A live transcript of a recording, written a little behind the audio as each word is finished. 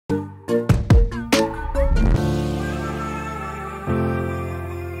Hi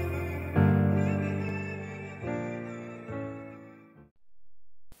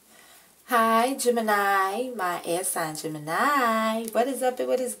Gemini, my air sign Gemini. What is up and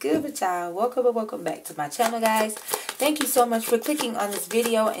what is good with y'all? Welcome and welcome back to my channel, guys. Thank you so much for clicking on this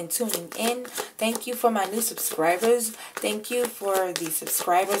video and tuning in. Thank you for my new subscribers. Thank you for the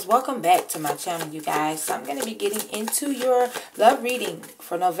subscribers. Welcome back to my channel, you guys. So I'm going to be getting into your love reading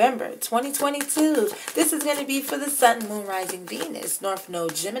for November 2022. This is going to be for the Sun, Moon, Rising, Venus, North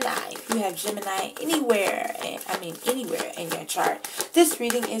Node, Gemini. If you have Gemini anywhere in your chart, this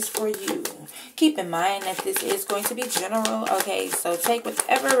reading is for you. Keep in mind that this is going to be general, okay? So take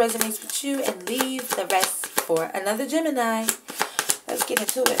whatever resonates with you and leave the rest for another Gemini. Let's get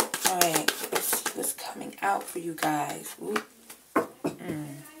into it. All right, let's see what's coming out for you guys.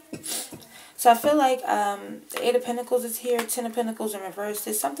 So I feel like the Eight of Pentacles is here, Ten of Pentacles in reverse.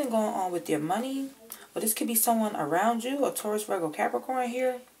 There's something going on with your money, or this could be someone around you, or Taurus, Virgo, Capricorn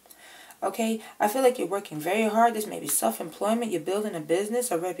here. Okay, I feel like you're working very hard. This may be self-employment. You're building a business,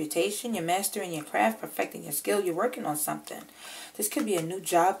 a reputation. You're mastering your craft, perfecting your skill. You're working on something. This could be a new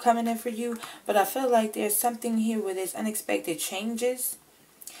job coming in for you. But I feel like there's something here where there's unexpected changes.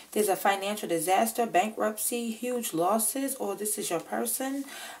 There's a financial disaster, bankruptcy, huge losses, or this is your person.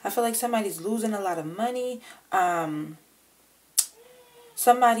 I feel like somebody's losing a lot of money.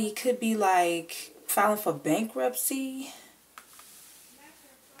 Somebody could be like filing for bankruptcy.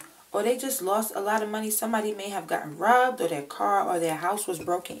 Or they just lost a lot of money. Somebody may have gotten robbed, or their car or their house was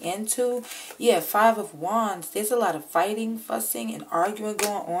broken into. Yeah, Five of Wands. There's a lot of fighting, fussing, and arguing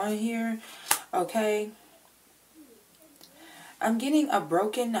going on here. Okay. I'm getting a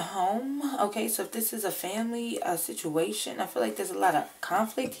broken home. Okay, so if this is a family situation, I feel like there's a lot of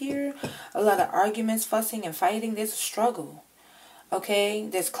conflict here. A lot of arguments, fussing, and fighting. There's a struggle. Okay,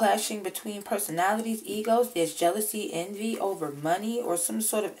 there's clashing between personalities, egos. There's jealousy, envy over money or some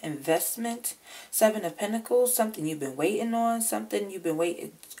sort of investment. Seven of Pentacles, something you've been waiting on, something you've been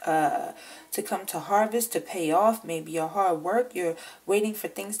waiting to come to harvest, to pay off. Maybe your hard work, you're waiting for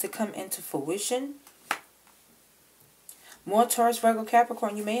things to come into fruition. More Taurus, Virgo,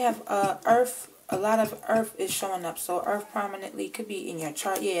 Capricorn. You may have Earth. A lot of Earth is showing up. So Earth prominently could be in your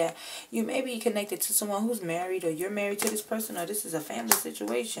chart. Yeah, you may be connected to someone who's married, or you're married to this person, or this is a family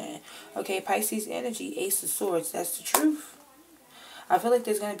situation. Okay, Pisces energy, Ace of Swords. That's the truth. I feel like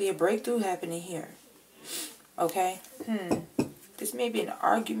there's going to be a breakthrough happening here. Okay. This may be an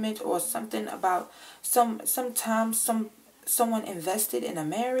argument or something about sometimes someone invested in a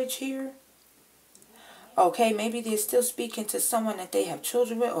marriage here. Okay, maybe they're still speaking to someone that they have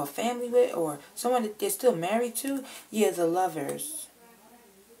children with, or family with, or someone that they're still married to. Yeah, the Lovers.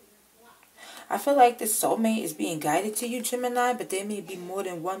 I feel like this soulmate is being guided to you, Gemini, but there may be more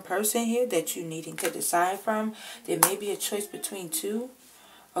than one person here that you're needing to decide from. There may be a choice between two.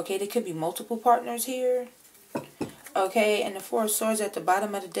 Okay, there could be multiple partners here. Okay, and the Four of Swords at the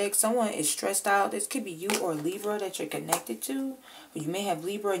bottom of the deck. Someone is stressed out. This could be you or Libra that you're connected to. Or you may have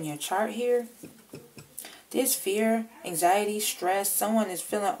Libra in your chart here. There's fear, anxiety, stress. Someone is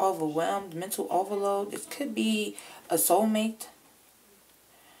feeling overwhelmed, mental overload. This could be a soulmate.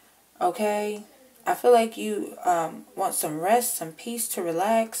 Okay. I feel like you want some rest, some peace to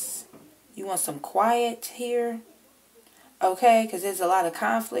relax. You want some quiet here. Okay, because there's a lot of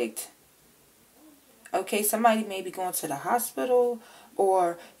conflict. Okay, somebody may be going to the hospital,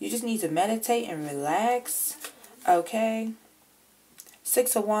 or you just need to meditate and relax. Okay.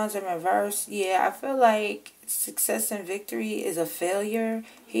 Six of Wands in reverse. Yeah, I feel like success and victory is a failure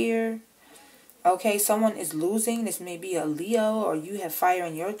here. Okay, someone is losing. This may be a Leo, or you have fire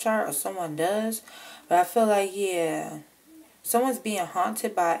in your chart, or someone does. But I feel like, yeah, someone's being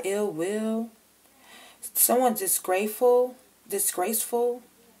haunted by ill will. Someone's disgraceful.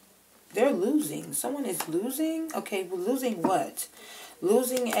 They're losing. Someone is losing. Okay, well, losing what?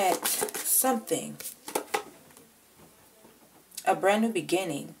 Losing at something. A brand new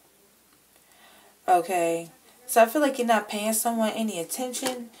beginning. Okay. So I feel like you're not paying someone any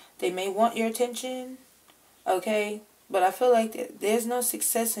attention. They may want your attention. Okay. But I feel like there's no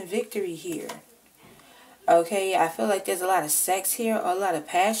success and victory here. Okay. I feel like there's a lot of sex here, or a lot of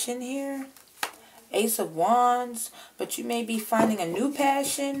passion here. Ace of Wands. But you may be finding a new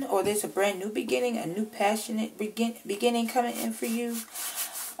passion, or there's a brand new beginning, a new passionate beginning coming in for you.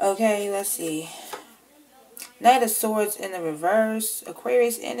 Okay. Let's see. Knight of Swords in the reverse.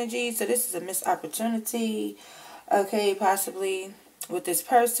 Aquarius energy. So this is a missed opportunity. Okay, possibly with this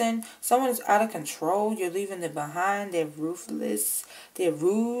person. Someone is out of control. You're leaving them behind. They're ruthless. They're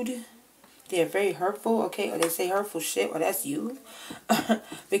rude. they're very hurtful, okay, or they say hurtful shit, or that's you.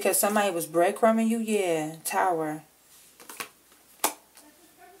 Because somebody was breadcrumbing you, yeah, Tower.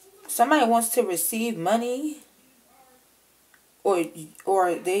 Somebody wants to receive money, or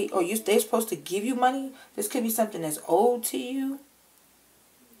they're supposed to give you money. This could be something that's owed to you.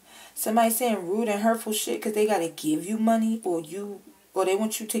 Somebody saying rude and hurtful shit because they gotta give you money, or they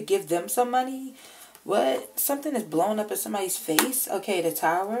want you to give them some money. What? Something is blowing up in somebody's face. Okay, the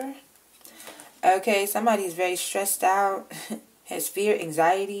Tower. Okay, somebody's very stressed out, has fear,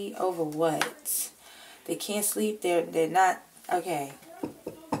 anxiety over what? They can't sleep. They're not okay.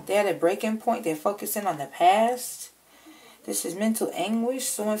 They're at a breaking point. They're focusing on the past. This is mental anguish.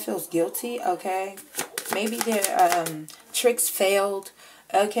 Someone feels guilty. Okay, maybe their tricks failed.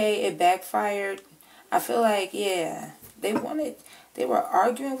 Okay, it backfired. I feel like, yeah, they were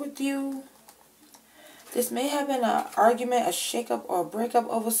arguing with you. This may have been an argument, a shakeup, or a breakup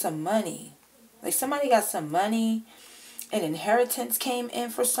over some money. Like somebody got some money, an inheritance came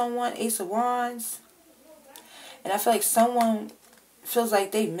in for someone, Ace of Wands. And I feel like someone feels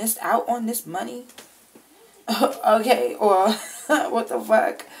like they missed out on this money. Okay, or what the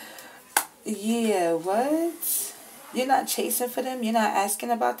fuck? Yeah, what? You're not chasing for them. You're not asking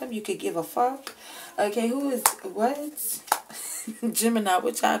about them. You could give a fuck. Okay, who is, what? Gemini,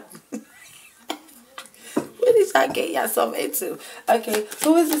 what y'all, what did y'all get yourself into? Okay,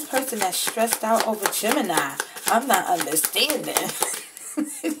 who is this person that's stressed out over Gemini? I'm not understanding.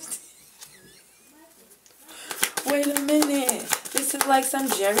 Wait a minute. This is like some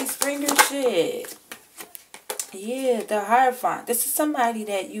Jerry Springer shit. Yeah, the Hierophant. This is somebody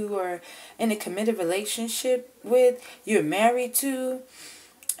that you are in a committed relationship with. You're married to.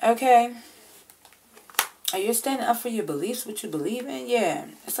 Okay. Are you standing up for your beliefs, what you believe in? Yeah.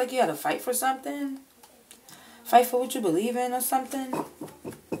 It's like you got to fight for something. Fight for what you believe in or something.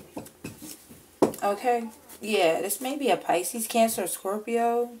 Okay. Yeah, this may be a Pisces, Cancer, or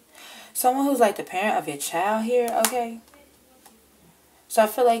Scorpio. Someone who's like the parent of your child here. Okay. So I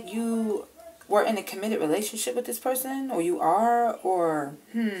feel like you were in a committed relationship with this person, or you are, or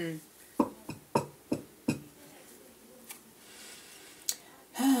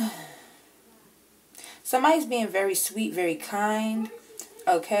somebody's being very sweet, very kind.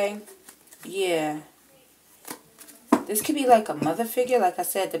 Okay, yeah, this could be like a mother figure, like I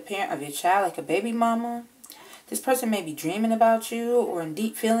said, the parent of your child, like a baby mama. This person may be dreaming about you or in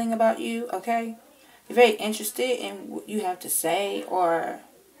deep feeling about you. Okay, you're very interested in what you have to say, or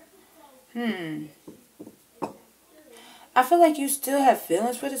I feel like you still have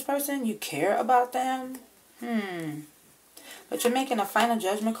feelings for this person. You care about them. But you're making a final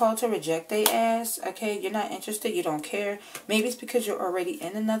judgment call to reject their ass. Okay, you're not interested. You don't care. Maybe it's because you're already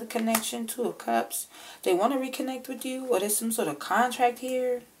in another connection. Two of Cups. They want to reconnect with you. Or there's some sort of contract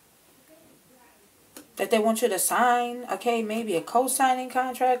here that they want you to sign. Okay, maybe a co-signing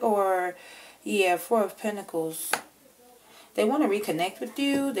contract. Or, yeah, Four of Pentacles. They want to reconnect with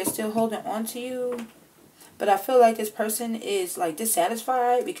you. They're still holding on to you. But I feel like this person is like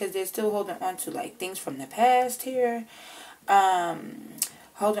dissatisfied because they're still holding on to like things from the past here.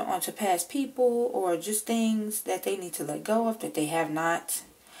 Holding on to past people or just things that they need to let go of that they have not.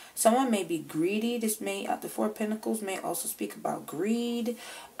 Someone may be greedy. This may, the Four of Pentacles may also speak about greed.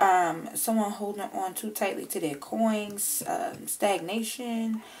 Someone holding on too tightly to their coins.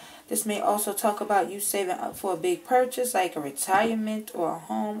 Stagnation. This may also talk about you saving up for a big purchase, like a retirement or a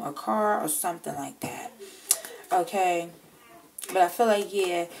home, a car, or something like that. Okay. But I feel like,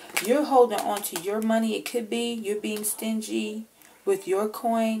 yeah, you're holding on to your money. It could be you're being stingy with your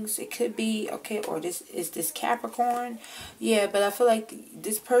coins. It could be, okay, or this is this Capricorn. Yeah, but I feel like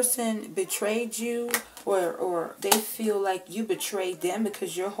this person betrayed you, or they feel like you betrayed them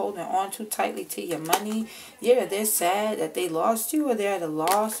because you're holding on too tightly to your money. Yeah, they're sad that they lost you, or they're at a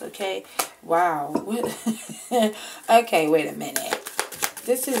loss. Okay, wow. Okay, wait a minute.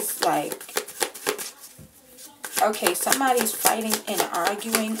 This is like, okay, somebody's fighting and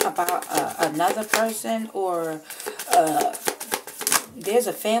arguing about another person, or there's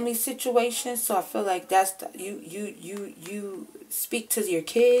a family situation. So I feel like that's you speak to your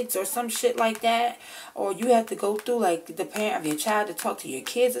kids or some shit like that, or you have to go through like the parent of your child to talk to your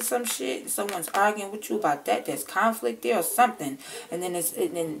kids or some shit. Someone's arguing with you about that. There's conflict there or something, and then there's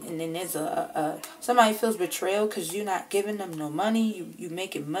somebody feels betrayal because you're not giving them no money. You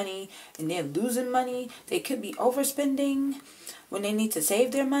making money and they're losing money. They could be overspending when they need to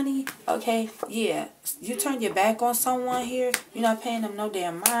save their money. Okay, yeah, you turn your back on someone here. You're not paying them no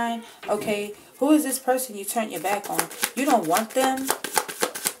damn mind. Okay, who is this person you turn your back on? You don't want them.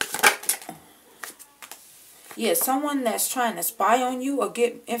 Yeah, someone that's trying to spy on you or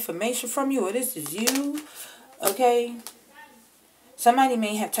get information from you, or this is you, okay? Somebody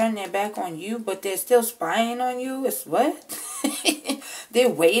may have turned their back on you, but they're still spying on you. It's what? They're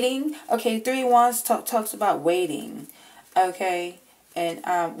waiting. Okay, 3 Wands talks about waiting. Okay? And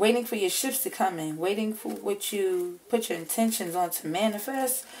waiting for your ships to come in. Waiting for what you put your intentions on to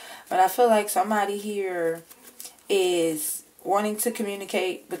manifest. But I feel like somebody here is wanting to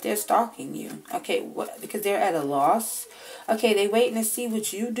communicate, but they're stalking you. Okay? Because they're at a loss. Okay, they're waiting to see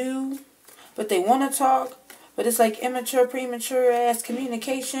what you do. But they want to talk. But it's like immature, premature ass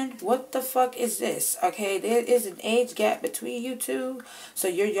communication. What the fuck is this? Okay, there is an age gap between you two. So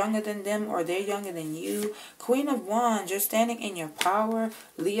you're younger than them or they're younger than you. Queen of Wands, you're standing in your power.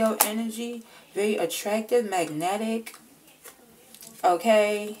 Leo energy, very attractive, magnetic.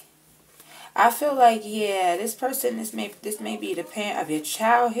 Okay. I feel like, yeah, this person, this may be the parent of your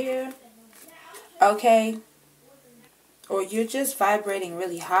child here. Okay. Or you're just vibrating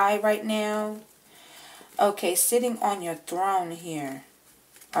really high right now. Okay, sitting on your throne here.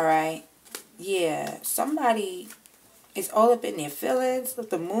 Alright? Yeah, somebody is all up in their feelings with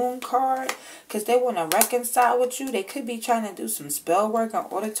the moon card. Because they want to reconcile with you. They could be trying to do some spell work in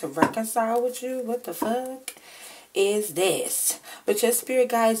order to reconcile with you. What the fuck is this? But your spirit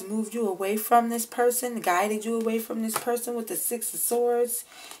guides moved you away from this person. Guided you away from this person with the 6 of Swords.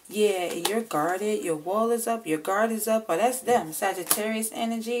 Yeah, you're guarded. Your wall is up. Your guard is up. Oh, that's them. Sagittarius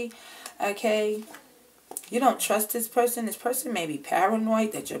energy. Okay. You don't trust this person. This person may be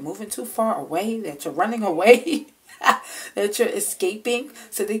paranoid that you're moving too far away, that you're running away, that you're escaping.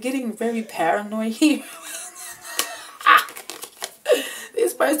 So they're getting very paranoid here.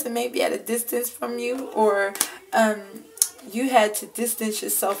 This person may be at a distance from you, or you had to distance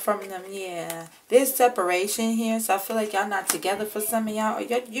yourself from them. Yeah, there's separation here. So I feel like y'all not together for some of y'all, or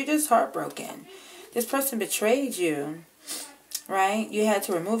you're just heartbroken. This person betrayed you. Right? You had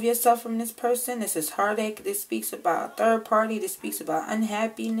to remove yourself from this person. This is heartache. This speaks about third party. This speaks about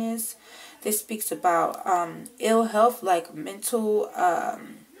unhappiness. This speaks about ill health, like mental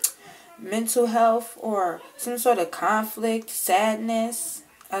health, or some sort of conflict, sadness,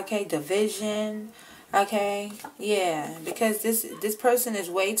 okay, division, okay, yeah, because this person is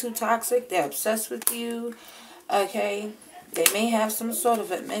way too toxic. They're obsessed with you, okay. They may have some sort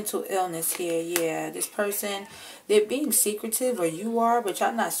of a mental illness here. Yeah, this person, they're being secretive, or you are, but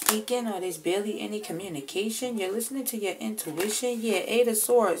y'all not speaking, or there's barely any communication. You're listening to your intuition. Yeah, 8 of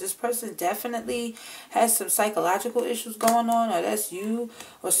Swords. This person definitely has some psychological issues going on, or that's you,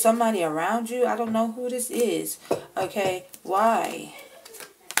 or somebody around you. I don't know who this is. Okay, why?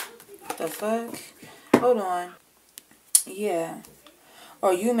 The fuck? Hold on. Yeah.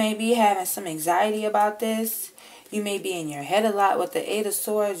 Or you may be having some anxiety about this. You may be in your head a lot with the 8 of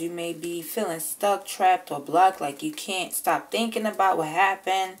Swords. You may be feeling stuck, trapped, or blocked. Like you can't stop thinking about what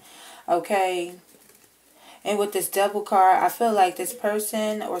happened. Okay. And with this Devil card, I feel like this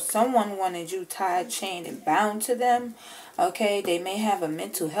person or someone wanted you tied, chained, and bound to them. Okay. They may have a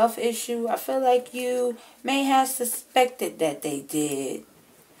mental health issue. I feel like you may have suspected that they did.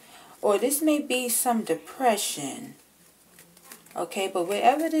 Or this may be some depression. Okay. But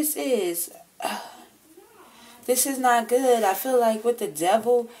wherever this is... this is not good. I feel like with the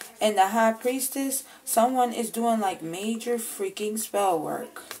Devil and the High Priestess, someone is doing like major freaking spell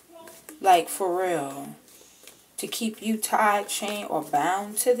work. Like for real. To keep you tied, chained, or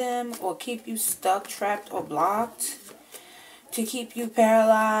bound to them. Or keep you stuck, trapped, or blocked. To keep you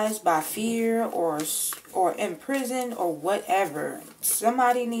paralyzed by fear or imprisoned or whatever.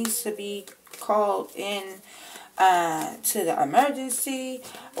 Somebody needs to be called in to the emergency,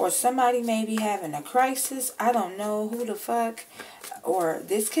 or somebody may be having a crisis. I don't know who the fuck, or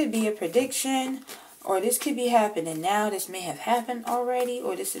this could be a prediction, or this could be happening now. This may have happened already,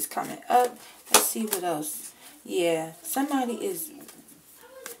 or this is coming up. Let's see what else. Yeah, somebody is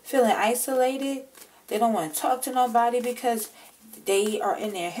feeling isolated. They don't want to talk to nobody because they are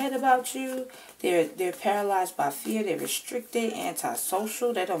in their head about you. They're paralyzed by fear. They're restricted,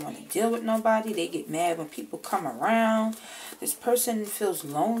 antisocial. They don't want to deal with nobody. They get mad when people come around. This person feels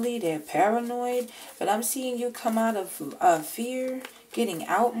lonely. They're paranoid. But I'm seeing you come out of fear, getting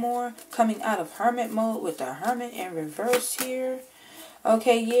out more, coming out of hermit mode with the Hermit in reverse here.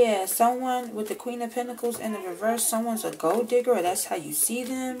 Okay, yeah, someone with the Queen of Pentacles in the reverse, someone's a gold digger, or that's how you see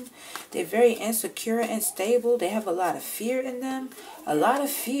them. They're very insecure and stable. They have a lot of fear in them. A lot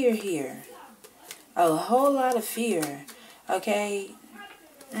of fear here. A whole lot of fear. Okay.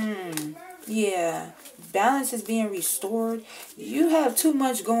 Yeah. Balance is being restored. You have too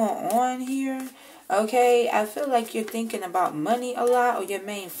much going on here. Okay, I feel like you're thinking about money a lot, or your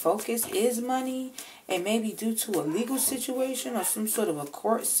main focus is money, and maybe due to a legal situation or some sort of a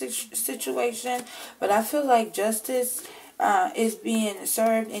court situation. But I feel like justice is being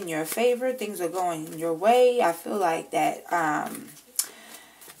served in your favor. Things are going your way. I feel like that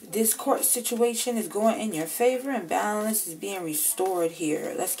this court situation is going in your favor, and balance is being restored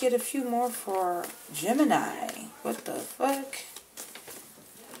here. Let's get a few more for Gemini. What the fuck?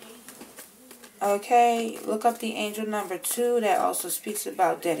 Okay, look up the angel number 2. That also speaks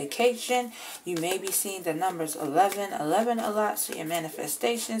about dedication. You may be seeing the numbers 11 a lot, so your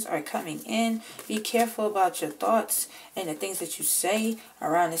manifestations are coming in. Be careful about your thoughts and the things that you say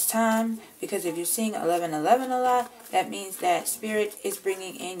around this time, because if you're seeing 11 a lot, that means that Spirit is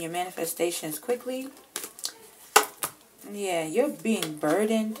bringing in your manifestations quickly. Yeah, you're being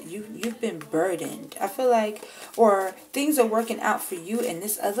burdened. You've been burdened. I feel like, or things are working out for you, and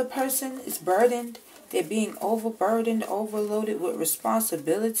this other person is burdened. They're being overburdened, overloaded with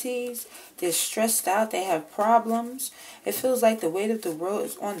responsibilities. They're stressed out. They have problems. It feels like the weight of the world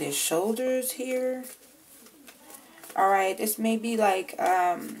is on their shoulders here. Alright, this may be like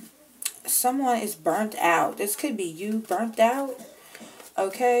someone is burnt out. This could be you burnt out.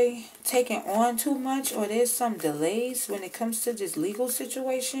 Okay, taking on too much, or there's some delays when it comes to this legal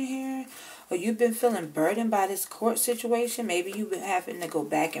situation here, or you've been feeling burdened by this court situation. Maybe you've been having to go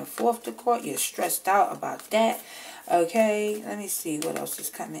back and forth to court. You're stressed out about that. Okay, let me see what else is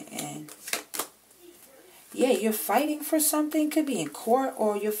coming in. Yeah, you're fighting for something. Could be in court,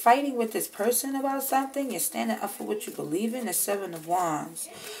 or you're fighting with this person about something. You're standing up for what you believe in. The 7 of Wands.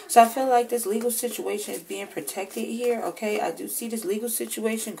 So I feel like this legal situation is being protected here. Okay, I do see this legal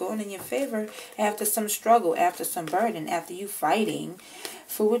situation going in your favor after some struggle, after some burden, after you fighting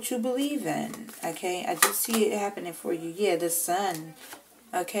for what you believe in. Okay, I do see it happening for you. Yeah, the Sun.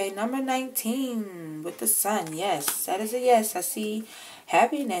 Okay, number 19 with the Sun. Yes, that is a yes. I see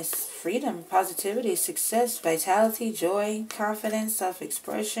happiness, freedom, positivity, success, vitality, joy, confidence,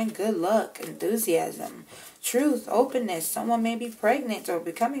 self-expression, good luck, enthusiasm, truth, openness. Someone may be pregnant or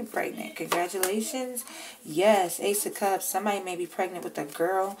becoming pregnant. Congratulations. Yes, Ace of Cups. Somebody may be pregnant with a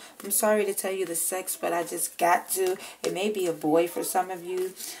girl. I'm sorry to tell you the sex, but I just got to. It may be a boy for some of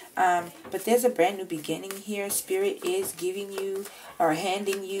you. But there's a brand new beginning here. Spirit is giving you or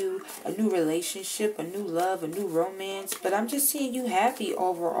handing you a new relationship, a new love, a new romance. But I'm just seeing you happy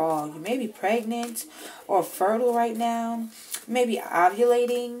overall. You may be pregnant or fertile right now. Maybe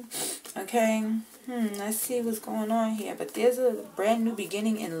ovulating. Okay. Let's see what's going on here. But there's a brand new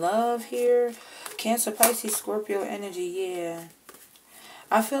beginning in love here. Cancer, Pisces, Scorpio energy. Yeah.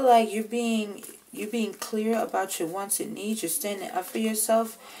 I feel like you're being clear about your wants and needs. You're standing up for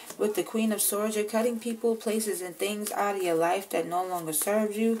yourself with the Queen of Swords. You're cutting people, places, and things out of your life that no longer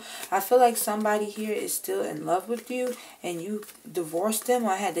serve you. I feel like somebody here is still in love with you, and you divorced them,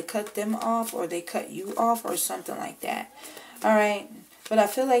 or had to cut them off, or they cut you off, or something like that. Alright. But I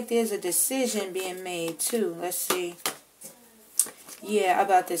feel like there's a decision being made too. Let's see. Yeah,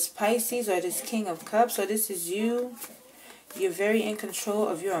 about this Pisces or this King of Cups. So this is you. You're very in control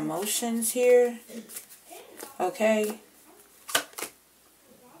of your emotions here. Okay.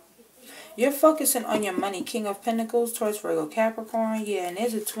 You're focusing on your money. King of Pentacles, Taurus, Virgo, Capricorn. Yeah, and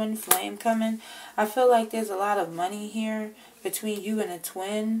there's a twin flame coming. I feel like there's a lot of money here between you and a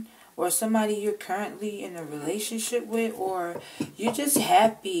twin, or somebody you're currently in a relationship with, or you're just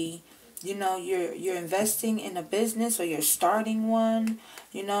happy. You know, you're investing in a business, or you're starting one.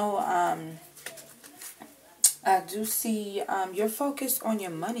 You know, I do see you're focused on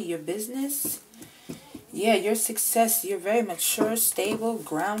your money, your business. Yeah, your success. You're very mature, stable,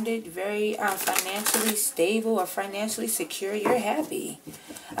 grounded, very financially stable or financially secure. You're happy.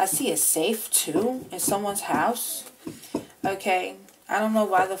 I see a safe too in someone's house. Okay. I don't know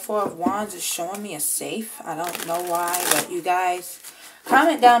why the 4 of Wands is showing me a safe. I don't know why, but you guys,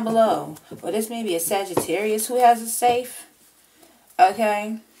 comment down below. Well, this may be a Sagittarius who has a safe.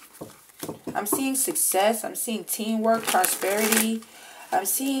 Okay. I'm seeing success. I'm seeing teamwork, prosperity. I'm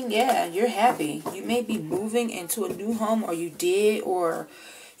seeing, yeah, you're happy. You may be moving into a new home, or you did, or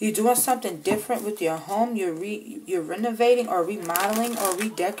you're doing something different with your home. You're renovating or remodeling or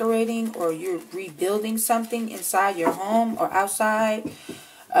redecorating, or you're rebuilding something inside your home or outside.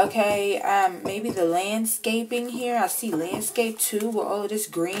 Okay, maybe the landscaping here. I see landscape too with all of this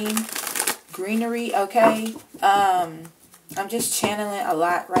greenery. Okay, I'm just channeling a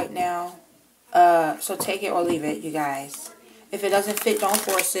lot right now. So take it or leave it, you guys. If it doesn't fit, don't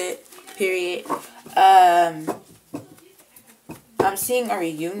force it. Period. I'm seeing a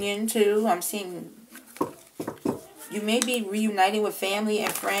reunion too. I'm seeing You may be reuniting with family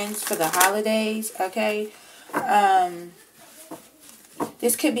and friends for the holidays, okay?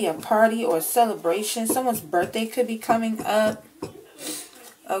 This could be a party or a celebration. Someone's birthday could be coming up.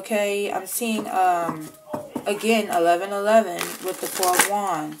 Okay, I'm seeing, again, 1111 with the Four of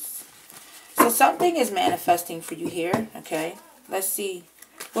Wands. So something is manifesting for you here, okay? Let's see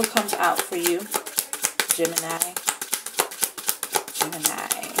what comes out for you, Gemini. Gemini.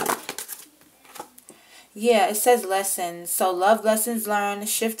 Yeah, it says lessons. So love lessons learned,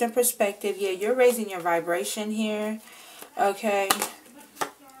 shift in perspective. Yeah, you're raising your vibration here, okay?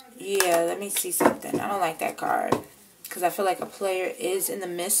 Yeah, let me see something. I don't like that card because I feel like a player is in the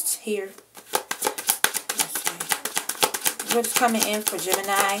midst here. Let's see. What's coming in for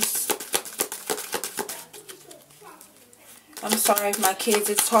Geminis? I'm sorry if my kids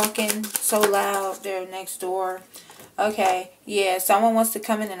is talking so loud. They're next door. Okay, yeah, someone wants to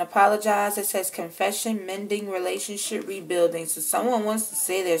come in and apologize. It says confession, mending, relationship, rebuilding. So someone wants to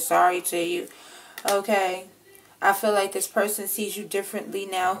say they're sorry to you. Okay. I feel like this person sees you differently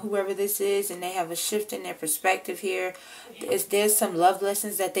now, whoever this is, and they have a shift in their perspective here. There's some love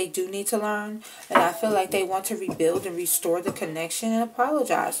lessons that they do need to learn, and I feel like they want to rebuild and restore the connection and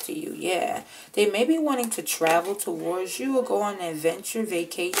apologize to you. Yeah, they may be wanting to travel towards you or go on an adventure,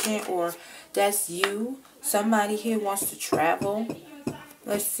 vacation, or that's you. Somebody here wants to travel.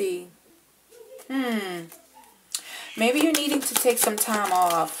 Let's see. Maybe you're needing to take some time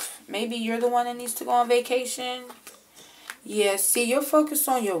off. Maybe you're the one that needs to go on vacation. Yeah, see, you're focused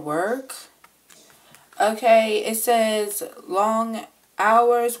on your work. Okay, it says long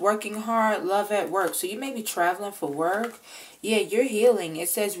hours, working hard, love at work. So you may be traveling for work. Yeah, you're healing. It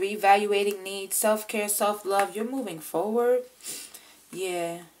says reevaluating needs, self-care, self-love. You're moving forward.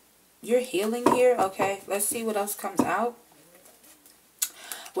 Yeah, you're healing here. Okay, let's see what else comes out.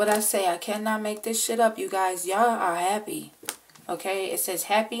 What I say, I cannot make this shit up, you guys. Y'all are happy. Okay, it says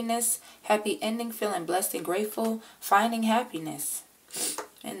happiness, happy ending, feeling blessed and grateful, finding happiness.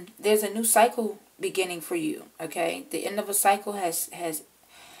 And there's a new cycle beginning for you, okay? The end of a cycle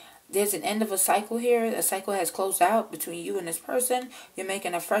there's an end of a cycle here. A cycle has closed out between you and this person. You're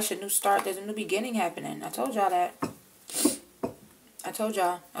making a fresh, a new start. There's a new beginning happening. I told y'all that. I told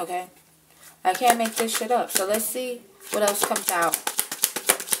y'all, okay? I can't make this shit up. So let's see what else comes out.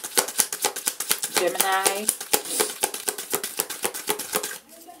 Gemini.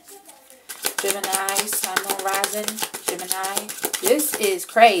 Gemini, Sun, Moon, Rising, Gemini. This is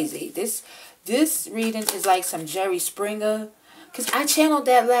crazy. This reading is like some Jerry Springer. Because I channeled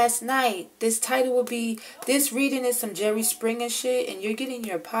that last night. This title would be, this reading is some Jerry Springer shit. And you're getting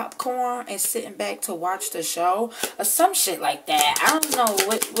your popcorn and sitting back to watch the show. Or some shit like that. I don't know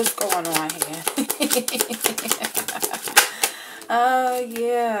what's going on here. Oh,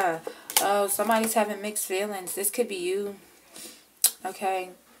 yeah. Oh, somebody's having mixed feelings. This could be you.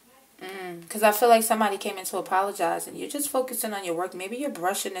 Okay. Because I feel like somebody came in to apologize and you're just focusing on your work. Maybe you're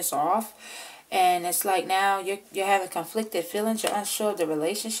brushing this off and it's like now you're having conflicted feelings. You're unsure of the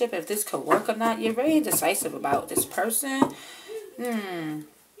relationship, if this could work or not. You're very indecisive about this person.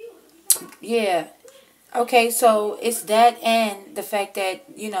 Yeah. Okay, so it's that and the fact that,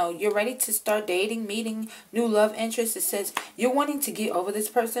 you know, you're ready to start dating, meeting new love interests. It says you're wanting to get over this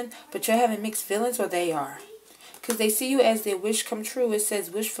person, but you're having mixed feelings, or they are. Because they see you as their wish come true. It says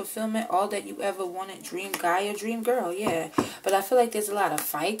wish fulfillment, all that you ever wanted, dream guy or dream girl. Yeah. But I feel like there's a lot of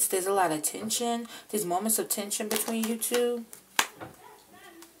fights. There's a lot of tension. There's moments of tension between you two.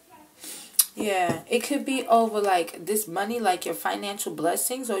 Yeah. It could be over like this money, like your financial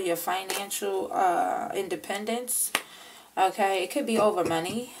blessings or your financial independence. Okay. It could be over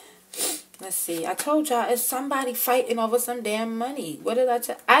money. Let's see. I told y'all it's somebody fighting over some damn money. What did I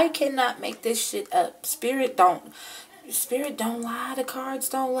tell? I cannot make this shit up. Spirit don't lie. The cards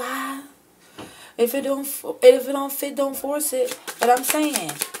don't lie. If it don't fit, don't force it. But I'm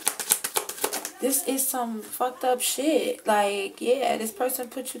saying this is some fucked up shit. Like, yeah, this person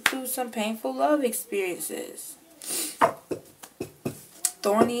put you through some painful love experiences.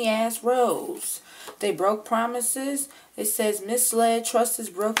 Thorny ass rose. They broke promises. It says misled, trust is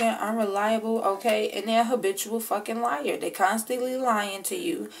broken, unreliable, okay? And they're a habitual fucking liar. They're constantly lying to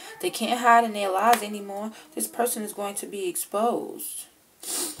you. They can't hide in their lies anymore. This person is going to be exposed.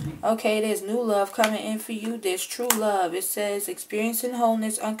 Okay, there's new love coming in for you. There's true love. It says experiencing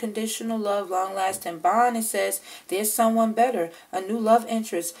wholeness, unconditional love, long-lasting bond. It says there's someone better, a new love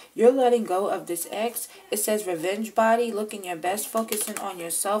interest. You're letting go of this ex. It says revenge body, looking your best, focusing on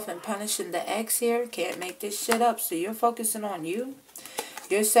yourself and punishing the ex here. Can't make this shit up. So you're focusing on you.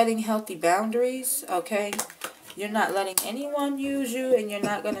 You're setting healthy boundaries, okay? You're not letting anyone use you, and you're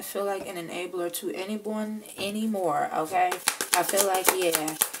not going to feel like an enabler to anyone anymore, okay? I feel like,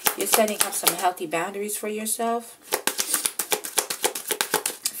 yeah, you're setting up some healthy boundaries for yourself,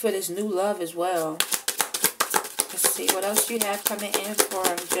 for this new love as well. Let's see what else you have coming in for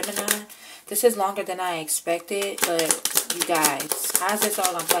Gemini. This is longer than I expected, but you guys, how's this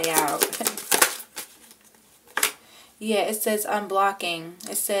all going to play out? Yeah, it says unblocking.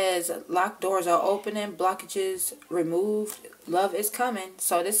 It says locked doors are opening, blockages removed, love is coming.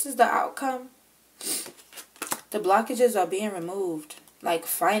 So this is the outcome. The blockages are being removed. Like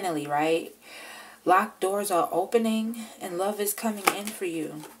finally, right? Locked doors are opening and love is coming in for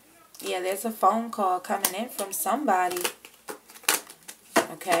you. Yeah, there's a phone call coming in from somebody.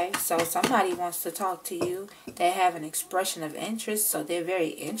 Okay, so somebody wants to talk to you. They have an expression of interest, so they're very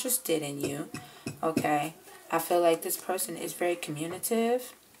interested in you. Okay, I feel like this person is very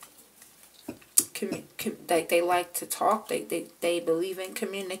communicative. Like they like to talk. They believe in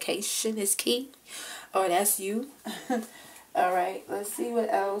communication is key. Oh, that's you. All right, let's see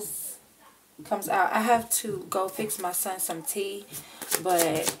what else comes out. I have to go fix my son some tea,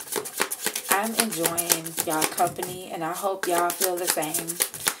 but I'm enjoying y'all company, and I hope y'all feel the same.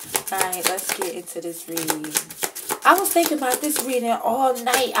 Alright, let's get into this reading. I was thinking about this reading all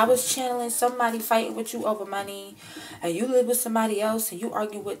night. I was channeling somebody fighting with you over money, and you live with somebody else, and you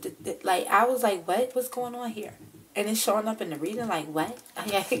argue with like, I was like, what? What's going on here? And it's showing up in the reading like, what?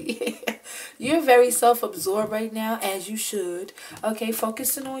 You're very self-absorbed right now, as you should. Okay,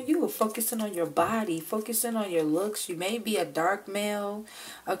 focusing on you, focusing on your body, focusing on your looks. You may be a dark male,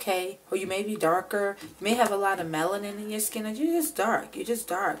 okay, or you may be darker. You may have a lot of melanin in your skin, and you're just dark. You're just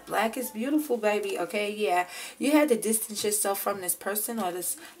dark. Black is beautiful, baby, okay? Yeah, you had to distance yourself from this person, or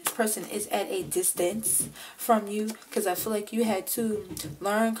this person is at a distance from you, because I feel like you had to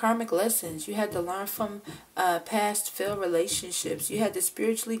learn karmic lessons. You had to learn from past failed relationships. You had to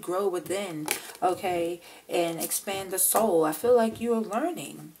spiritually grow within, okay, and expand the soul. I feel like you are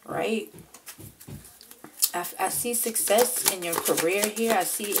learning, right? I see success in your career here. I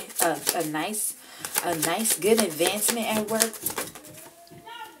see a nice good advancement at work.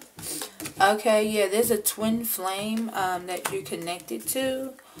 Okay, yeah, there's a twin flame that you're connected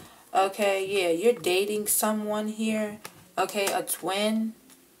to. Okay, yeah, you're dating someone here. Okay, a twin.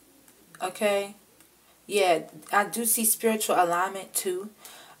 Okay. Yeah, I do see spiritual alignment too.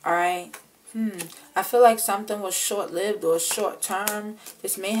 Alright. I feel like something was short-lived or short-term.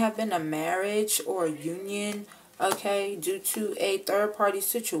 This may have been a marriage or a union, okay, due to a third-party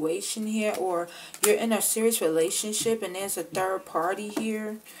situation here, or you're in a serious relationship and there's a third party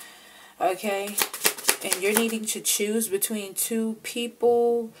here, okay, and you're needing to choose between two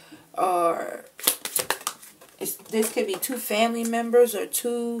people, or this could be two family members or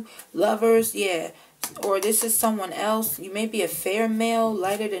two lovers, yeah. Or this is someone else. You may be a fair male,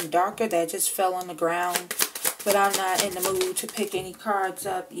 lighter than darker, that just fell on the ground. But I'm not in the mood to pick any cards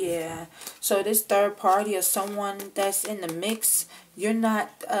up. Yeah. So this third party or someone that's in the mix, you're not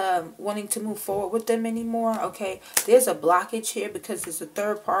wanting to move forward with them anymore. Okay. There's a blockage here because there's a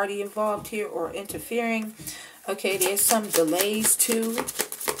third party involved here or interfering. Okay. There's some delays too.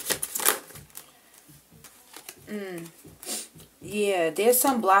 Yeah, there's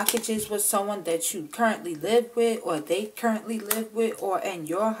some blockages with someone that you currently live with, or they currently live with, or in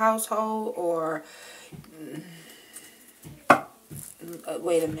your household, or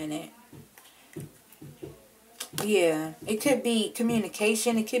wait a minute. Yeah, it could be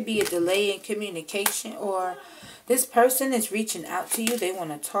communication. It could be a delay in communication, or this person is reaching out to you. They want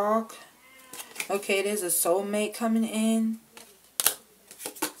to talk. Okay, there's a soulmate coming in.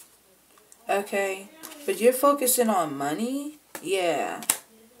 Okay, but you're focusing on money. Yeah,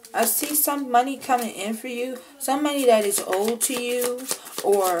 I see some money coming in for you. Some money that is owed to you,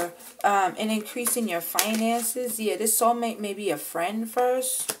 or an increase in your finances. Yeah, this soulmate may be a friend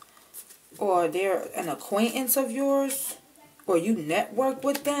first, or they're an acquaintance of yours, or you network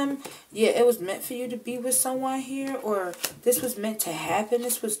with them. Yeah, it was meant for you to be with someone here, or this was meant to happen.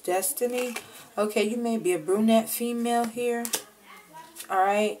 This was destiny. Okay, you may be a brunette female here.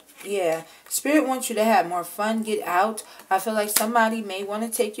 Alright, yeah. Spirit wants you to have more fun, get out. I feel like somebody may want to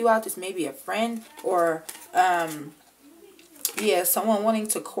take you out. This may be a friend, or, yeah, someone wanting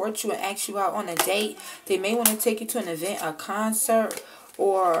to court you and ask you out on a date. They may want to take you to an event, a concert,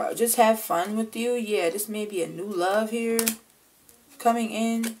 or just have fun with you. Yeah, this may be a new love here coming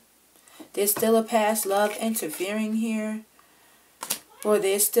in. There's still a past love interfering here, or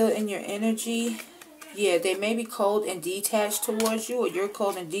they're still in your energy. Yeah, they may be cold and detached towards you, or you're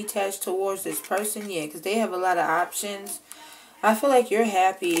cold and detached towards this person. Yeah, because they have a lot of options. I feel like you're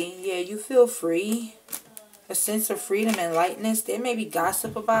happy. Yeah, you feel free. a sense of freedom and lightness. There may be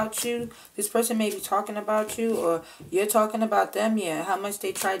gossip about you. This person may be talking about you, or you're talking about them. Yeah, how much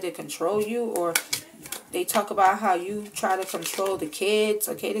they tried to control you, or they talk about how you try to control the kids.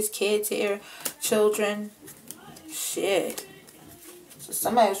 Okay, there's kids here, children. Shit. So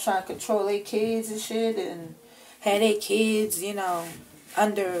somebody was trying to control their kids and shit, and had their kids, you know,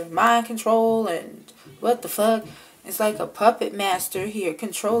 under mind control, and what the fuck. It's like a puppet master here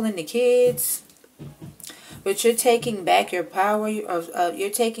controlling the kids. But you're taking back your power. You're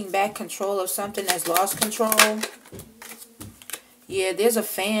taking back control of something that's lost control. Yeah, there's a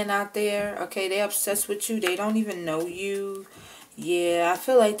fan out there. Okay, they're obsessed with you. They don't even know you. Yeah, I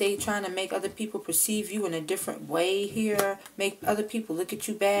feel like they trying to make other people perceive you in a different way here. Make other people look at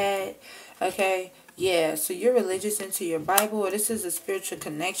you bad. Okay, yeah, so you're religious into your Bible, or this is a spiritual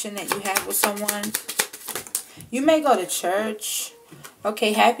connection that you have with someone. You may go to church.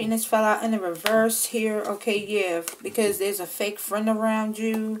 Okay, happiness fell out in the reverse here. Okay, yeah, because there's a fake friend around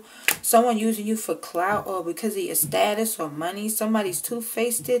you. Someone using you for clout or because of your status or money. Somebody's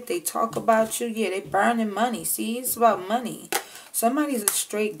two-faced it. They talk about you. Yeah, they burning money. See, it's about money. Somebody's a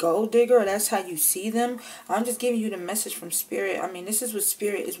straight gold digger. That's how you see them. I'm just giving you the message from Spirit. I mean, this is what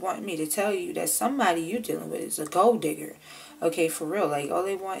Spirit is wanting me to tell you. That somebody you're dealing with is a gold digger. Okay, for real. Like, all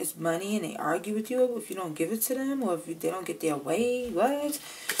they want is money, and they argue with you if you don't give it to them, or if they don't get their way. What?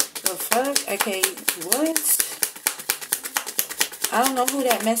 The fuck? Okay, what? I don't know who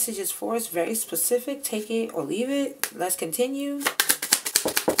that message is for. It's very specific. Take it or leave it. Let's continue.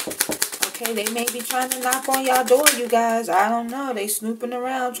 Okay, they may be trying to knock on your door, you guys. I don't know. They snooping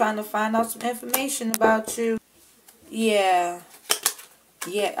around trying to find out some information about you. Yeah.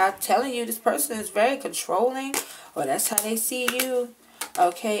 Yeah, I'm telling you, this person is very controlling. Or that's how they see you.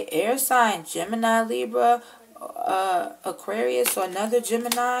 Okay, air sign, Gemini, Libra, Aquarius, or another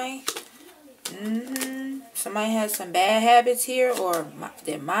Gemini. Somebody has some bad habits here, or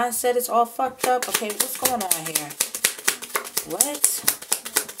their mindset is all fucked up. Okay, what's going on here? What?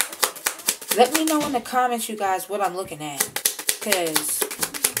 Let me know in the comments, you guys, what I'm looking at. Because,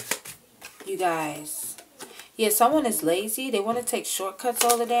 you guys, yeah, someone is lazy. They want to take shortcuts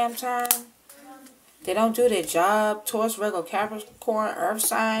all the damn time. They don't do their job. Taurus, Virgo, Capricorn, Earth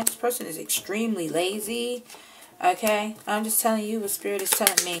signs. This person is extremely lazy. Okay? I'm just telling you what Spirit is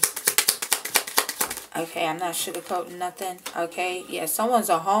telling me. Okay, I'm not sugarcoating nothing. Okay? Yeah, someone's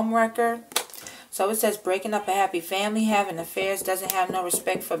a homewrecker. So it says breaking up a happy family, having affairs, doesn't have no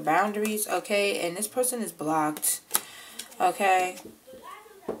respect for boundaries. Okay? And this person is blocked. Okay?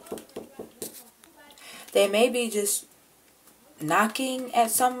 They may be just knocking at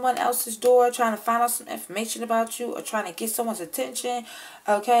someone else's door, trying to find out some information about you, or trying to get someone's attention.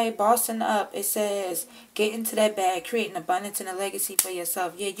 Okay, bossing up. It says get into that bag, creating abundance and a legacy for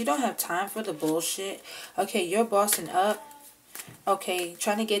yourself. Yeah, you don't have time for the bullshit. Okay, you're bossing up. Okay,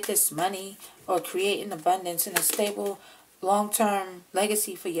 trying to get this money or create an abundance and a stable long-term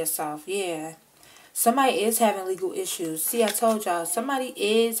legacy for yourself. Yeah. Somebody is having legal issues. See, I told y'all, somebody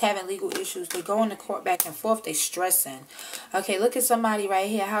is having legal issues. They're going to court back and forth. They're stressing. Okay, look at somebody right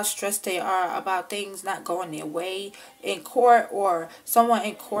here, how stressed they are about things not going their way in court, or someone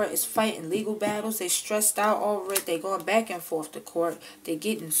in court is fighting legal battles. They're stressed out over it. They're going back and forth to court. They're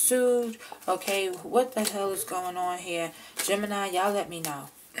getting sued. Okay, what the hell is going on here? Gemini, y'all let me know.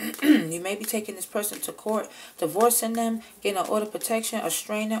 You may be taking this person to court, divorcing them, getting an order of protection, a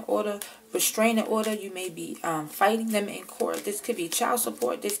restraining order. You may be fighting them in court. This could be child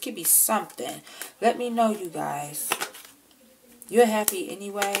support. This could be something. Let me know, you guys. You're happy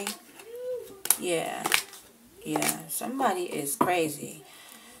anyway? Yeah. Yeah. Somebody is crazy.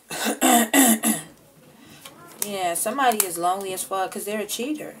 Yeah, somebody is lonely as fuck because they're a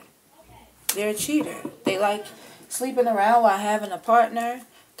cheater. They're a cheater. They like sleeping around while having a partner.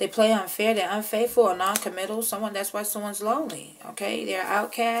 They play unfair, they're unfaithful or non-committal. That's why someone's lonely, okay? They're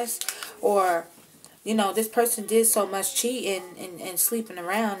outcast, or, you know, this person did so much cheating and sleeping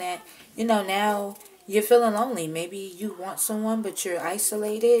around that, you know, now you're feeling lonely. Maybe you want someone, but you're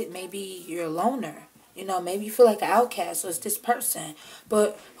isolated. Maybe you're a loner. You know, maybe you feel like an outcast, so it's this person.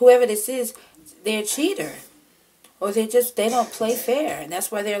 But whoever this is, they're a cheater. Or they don't play fair, and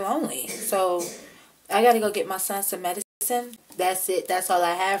that's why they're lonely. So I got to go get my son some medicine. That's it. That's all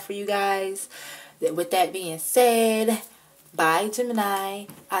I have for you guys. With that being said, bye, Gemini.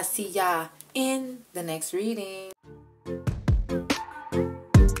 I'll see y'all in the next reading.